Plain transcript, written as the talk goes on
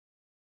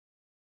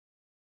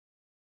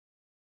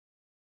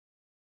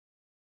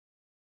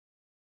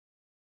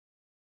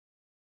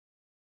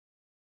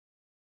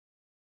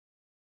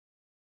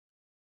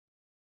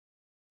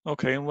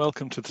Okay, and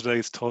welcome to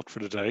today's Thought for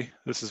the Day.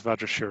 This is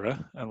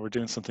Vajrashura, and we're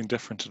doing something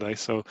different today.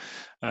 So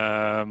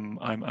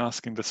I'm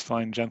asking this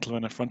fine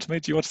gentleman in front of me.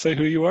 Do you want to say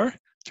who you are?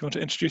 Do you want to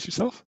introduce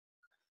yourself?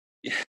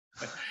 Yeah.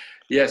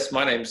 Yes,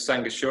 my name's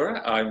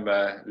Sanghashura. I'm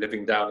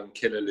living down in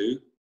Killaloe,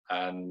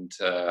 and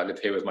I live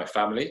here with my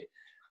family.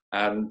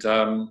 And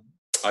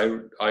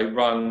I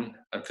run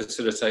and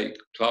facilitate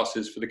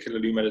classes for the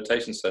Killaloe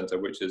Meditation Centre,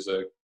 which is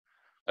a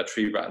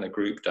tree rat and a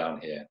group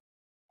down here.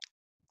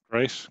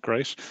 Great,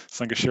 great.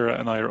 Sanghashura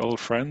and I are old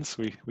friends.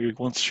 We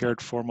once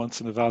shared 4 months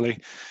in the valley,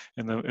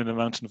 in the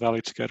mountain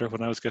valley together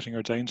when I was getting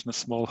ordained in a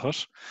small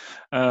hut.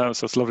 So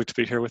it's lovely to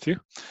be here with you.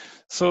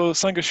 So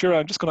Sanghashura,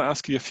 I'm just going to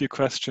ask you a few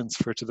questions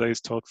for today's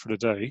Thought for the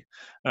Day.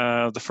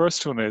 The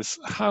first one is,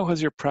 how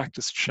has your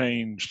practice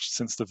changed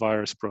since the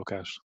virus broke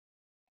out?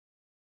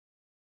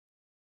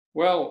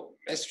 Well,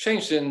 it's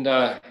changed in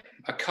a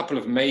couple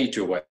of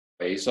major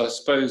ways. I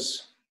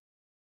suppose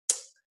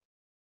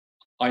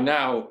I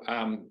now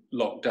am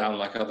locked down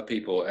like other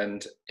people,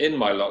 and in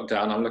my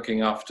lockdown, I'm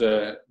looking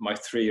after my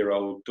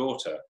 3-year-old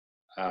daughter,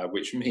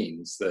 which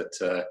means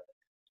that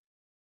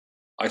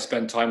I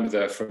spend time with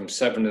her from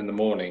 7 in the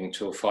morning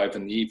till 5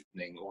 in the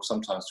evening, or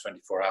sometimes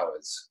 24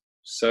 hours.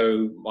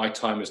 So my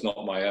time is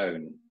not my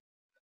own.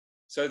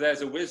 So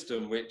there's a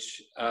wisdom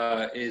which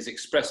is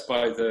expressed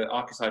by the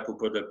archetypal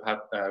Buddha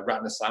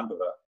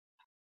Ratnasambhava,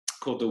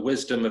 called the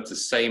wisdom of the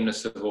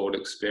sameness of all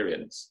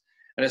experience.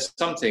 And it's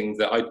something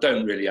that I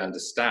don't really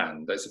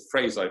understand. It's a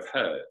phrase I've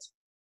heard.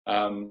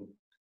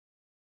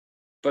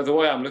 But the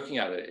way I'm looking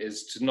at it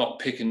is to not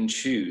pick and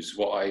choose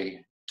what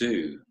I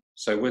do.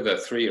 So with a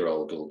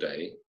 3-year-old all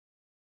day,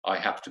 I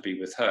have to be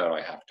with her.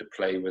 I have to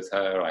play with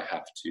her. I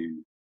have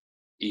to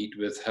eat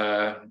with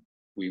her.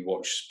 We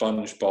watch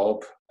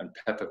SpongeBob and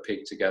Peppa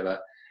Pig together.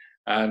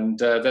 And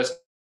there's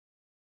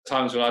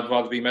times when I'd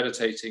rather be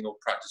meditating or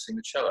practicing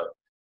the cello.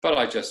 But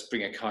I just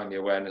bring a kindly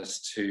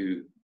awareness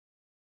to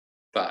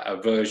that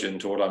aversion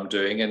to what I'm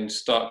doing and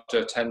start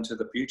to attend to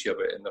the beauty of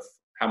it and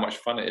how much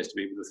fun it is to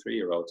be with a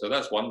 3-year-old. So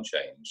that's one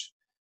change.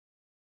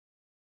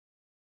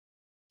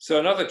 So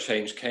another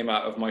change came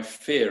out of my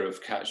fear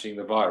of catching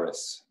the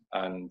virus.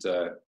 And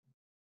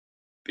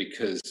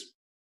because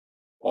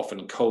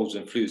often colds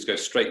and flus go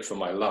straight from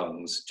my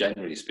lungs,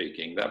 generally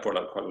speaking, that brought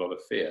up quite a lot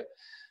of fear.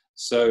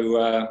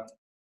 So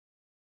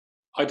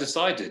I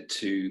decided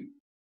to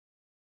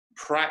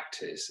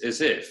practice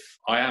as if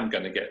I am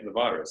going to get the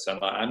virus and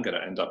I am going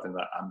to end up in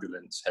that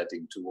ambulance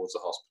heading towards the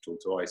hospital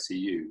to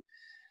ICU.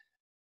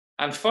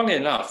 And funnily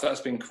enough,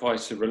 that's been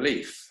quite a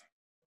relief.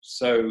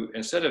 So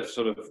instead of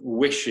sort of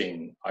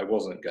wishing I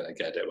wasn't going to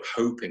get it or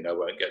hoping I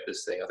won't get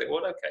this thing, I think,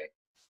 well, okay,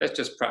 let's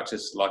just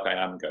practice like I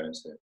am going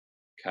to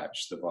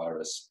catch the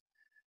virus.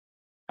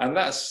 And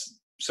that's,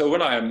 so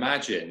when I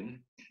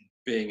imagine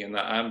being in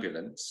that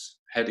ambulance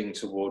heading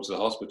towards the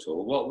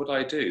hospital, what would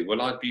I do?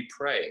 Well, I'd be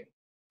praying.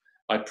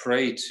 I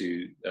pray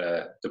to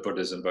the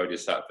Buddhas and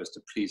Bodhisattvas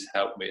to please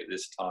help me at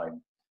this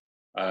time.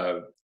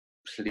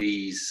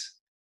 Please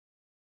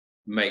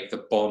make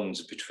the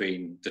bonds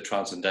between the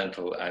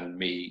transcendental and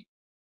me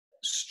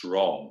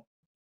strong.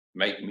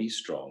 Make me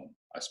strong,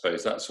 I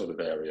suppose, that sort of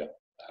area.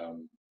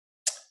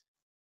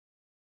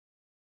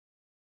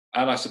 And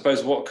I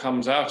suppose what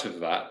comes out of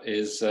that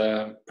is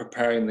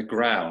preparing the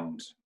ground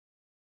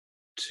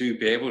to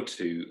be able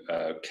to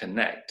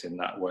connect in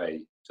that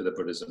way to the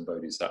Buddhas and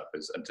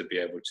Bodhisattvas and to be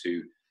able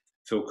to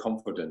feel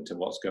confident in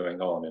what's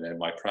going on and in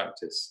my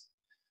practice.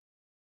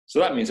 So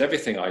that means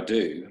everything I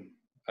do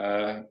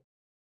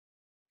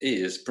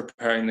is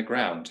preparing the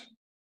ground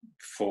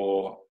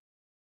for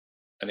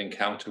an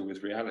encounter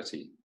with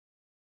reality.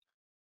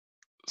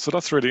 So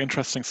that's really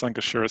interesting,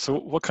 Sanghashura. So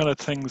what kind of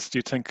things do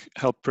you think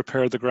help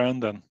prepare the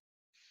ground then?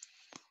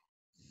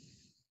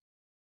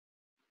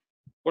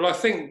 Well, I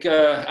think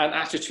an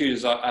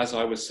attitude, as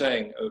I was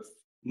saying, of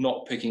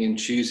not picking and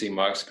choosing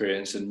my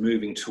experience and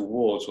moving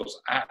towards what's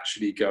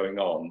actually going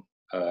on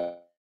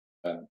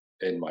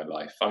in my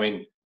life. I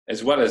mean,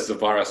 as well as the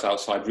virus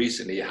outside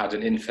recently, had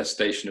an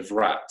infestation of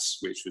rats,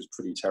 which was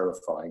pretty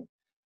terrifying.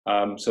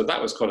 So that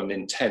was quite an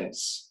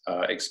intense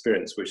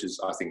experience, which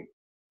is, I think,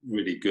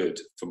 really good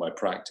for my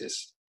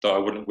practice, though I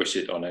wouldn't wish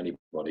it on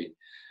anybody.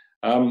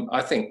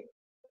 I think,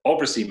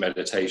 obviously,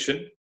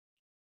 meditation,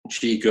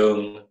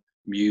 qigong,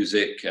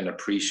 music, and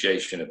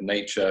appreciation of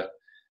nature,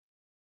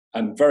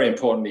 and very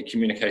importantly,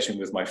 communication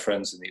with my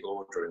friends in the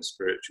order and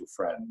spiritual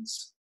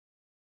friends.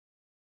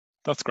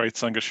 That's great,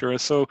 Sanghashura.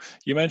 So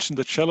you mentioned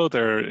the cello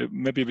there.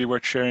 Maybe it'd be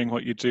worth sharing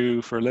what you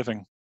do for a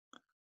living.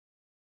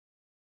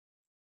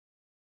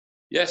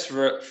 Yes,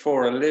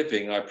 for a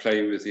living, I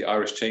play with the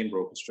Irish Chamber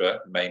Orchestra,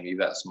 mainly.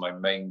 That's my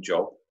main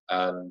job.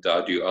 And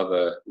I do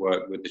other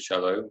work with the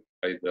cello,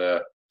 play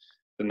the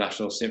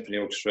National Symphony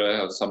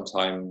Orchestra, or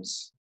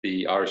sometimes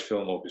the Irish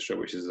Film Orchestra,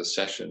 which is a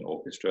session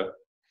orchestra.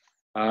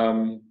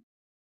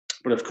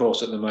 But of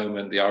course, at the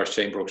moment, the Irish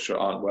Chamber Orchestra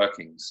aren't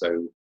working.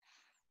 So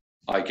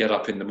I get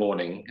up in the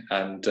morning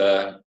and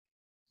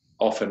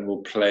often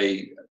will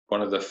play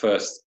one of the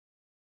first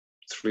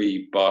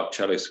 3 Bach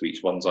cello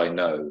suites, ones I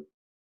know.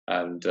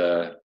 And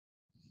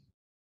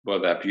well,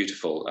 they're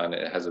beautiful, and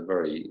it has a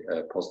very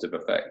positive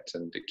effect,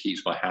 and it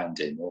keeps my hand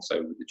in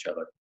also with the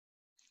cello.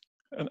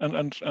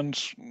 And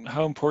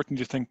how important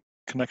do you think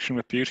connection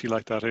with beauty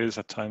like that is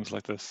at times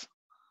like this?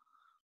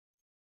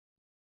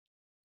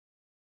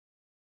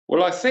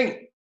 Well, I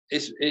think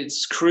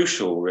it's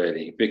crucial,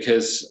 really,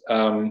 because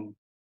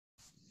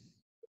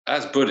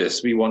as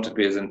Buddhists, we want to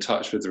be as in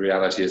touch with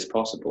reality as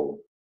possible.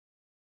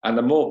 And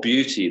the more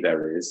beauty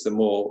there is, the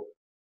more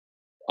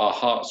our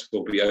hearts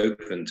will be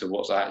open to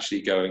what's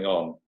actually going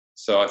on.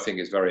 So I think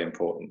it's very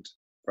important,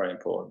 very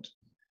important.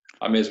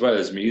 I mean, as well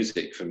as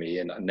music for me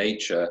and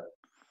nature,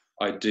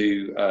 I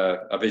do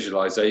a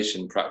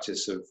visualization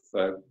practice of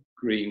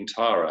green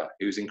Tara,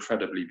 who's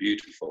incredibly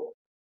beautiful.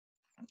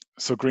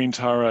 So green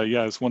Tara,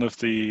 yeah, is one of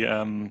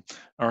the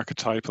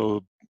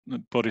archetypal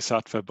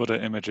Bodhisattva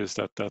Buddha images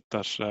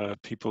that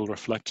people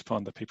reflect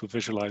upon, that people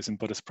visualize in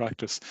Buddhist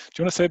practice. Do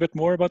you want to say a bit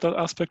more about that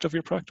aspect of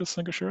your practice,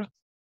 Sanghashura?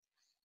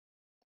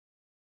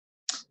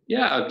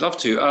 Yeah, I'd love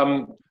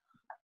to.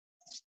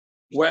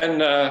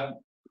 When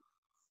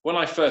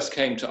I first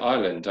came to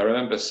Ireland, I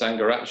remember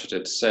Sanghashura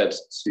had said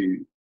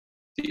to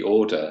the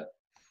order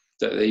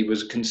that he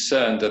was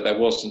concerned that there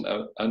wasn't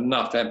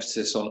enough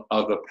emphasis on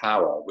other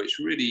power, which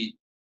really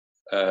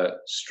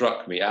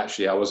struck me.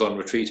 Actually, I was on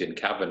retreat in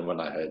Cavan when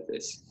I heard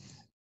this.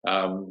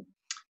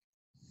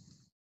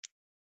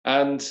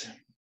 And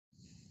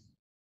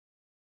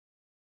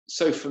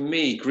so for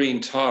me,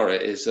 green Tara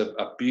is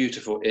a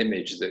beautiful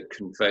image that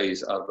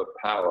conveys other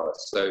power.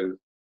 So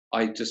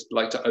I just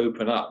like to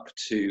open up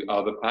to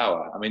other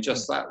power. I mean,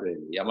 just that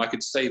really. I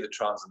could say the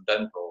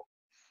transcendental,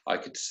 I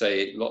could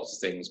say lots of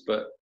things,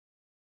 but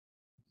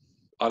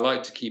I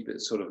like to keep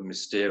it sort of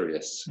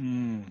mysterious.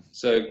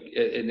 So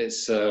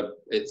it's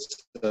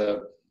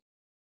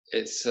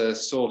a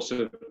source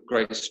of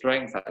great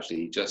strength,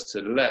 actually, just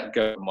to let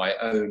go of my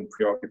own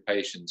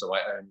preoccupations or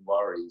my own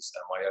worries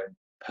and my own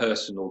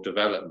personal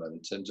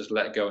development and just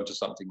let go into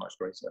something much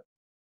greater.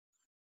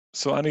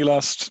 So any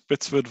last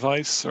bits of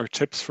advice or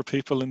tips for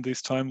people in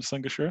these times,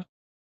 Sanghashura?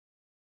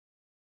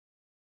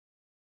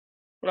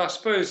 Well, I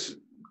suppose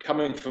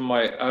coming from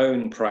my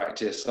own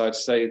practice, I'd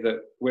say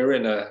that we're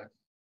in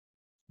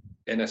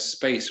a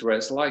space where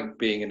it's like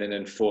being in an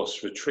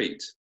enforced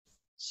retreat.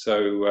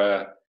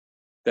 So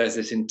there's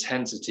this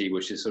intensity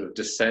which is sort of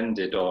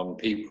descended on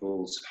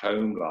people's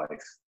home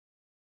life.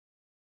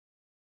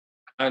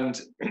 And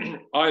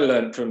I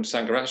learned from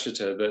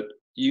Sanghashura that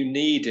you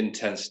need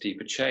intensity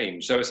for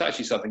change. So it's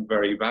actually something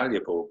very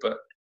valuable, but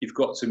you've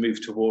got to move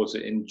towards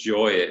it,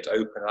 enjoy it,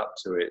 open up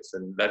to it,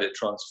 and let it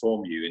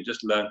transform you, and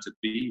just learn to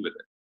be with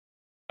it.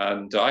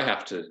 And I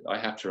have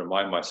to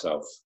remind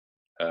myself,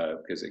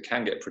 because it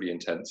can get pretty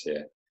intense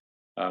here,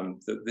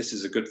 that this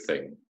is a good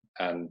thing,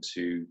 and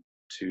to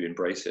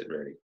embrace it,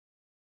 really.